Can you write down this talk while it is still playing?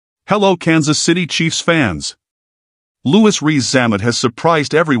Hello Kansas City Chiefs fans. Louis Rees-Zammit has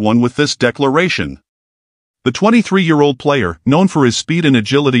surprised everyone with this declaration. The 23-year-old player, known for his speed and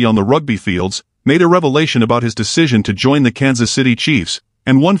agility on the rugby fields, made a revelation about his decision to join the Kansas City Chiefs,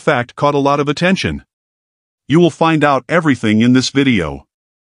 and one fact caught a lot of attention. You will find out everything in this video.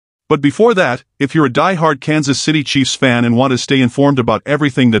 But before that, if you're a die-hard Kansas City Chiefs fan and want to stay informed about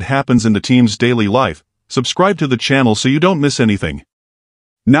everything that happens in the team's daily life, subscribe to the channel so you don't miss anything.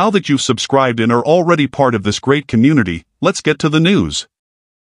 Now that you've subscribed and are already part of this great community, let's get to the news.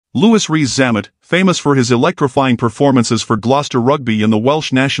 Louis Rees-Zammit, famous for his electrifying performances for Gloucester Rugby and the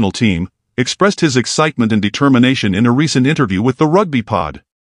Welsh national team, expressed his excitement and determination in a recent interview with the Rugby Pod.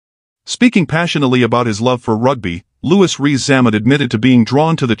 Speaking passionately about his love for rugby, Louis Rees-Zammit admitted to being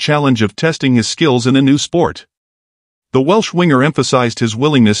drawn to the challenge of testing his skills in a new sport. The Welsh winger emphasized his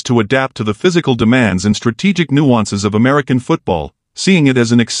willingness to adapt to the physical demands and strategic nuances of American football, seeing it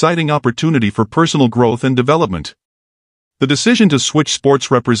as an exciting opportunity for personal growth and development. The decision to switch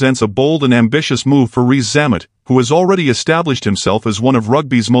sports represents a bold and ambitious move for Rees-Zammit, who has already established himself as one of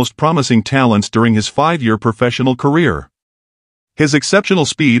rugby's most promising talents during his 5-year professional career. His exceptional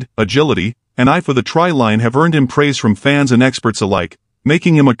speed, agility, and eye for the try line have earned him praise from fans and experts alike,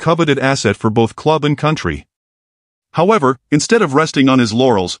 making him a coveted asset for both club and country. However, instead of resting on his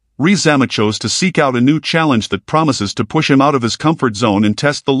laurels, Rees-Zammit chose to seek out a new challenge that promises to push him out of his comfort zone and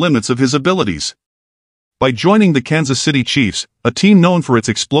test the limits of his abilities. By joining the Kansas City Chiefs, a team known for its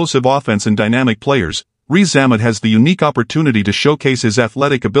explosive offense and dynamic players, Rees-Zammit has the unique opportunity to showcase his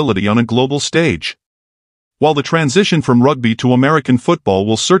athletic ability on a global stage. While the transition from rugby to American football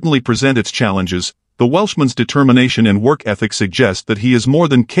will certainly present its challenges, the Welshman's determination and work ethic suggest that he is more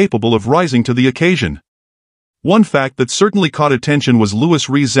than capable of rising to the occasion. One fact that certainly caught attention was Louis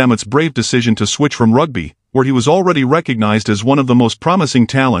Rees-Zammit's brave decision to switch from rugby, where he was already recognized as one of the most promising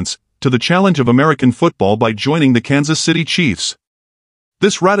talents, to the challenge of American football by joining the Kansas City Chiefs.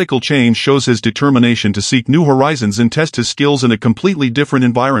 This radical change shows his determination to seek new horizons and test his skills in a completely different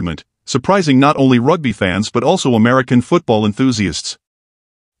environment, surprising not only rugby fans but also American football enthusiasts.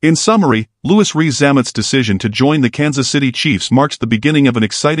 In summary, Louis Rees-Zammit's decision to join the Kansas City Chiefs marks the beginning of an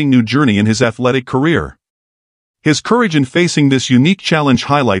exciting new journey in his athletic career. His courage in facing this unique challenge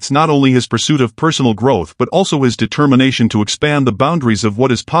highlights not only his pursuit of personal growth but also his determination to expand the boundaries of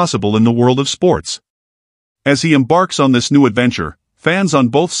what is possible in the world of sports. As he embarks on this new adventure, fans on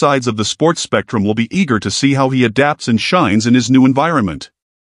both sides of the sports spectrum will be eager to see how he adapts and shines in his new environment.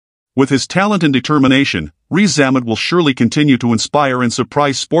 With his talent and determination, Rees-Zammit will surely continue to inspire and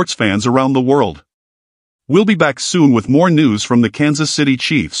surprise sports fans around the world. We'll be back soon with more news from the Kansas City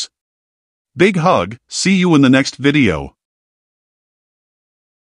Chiefs. Big hug, see you in the next video.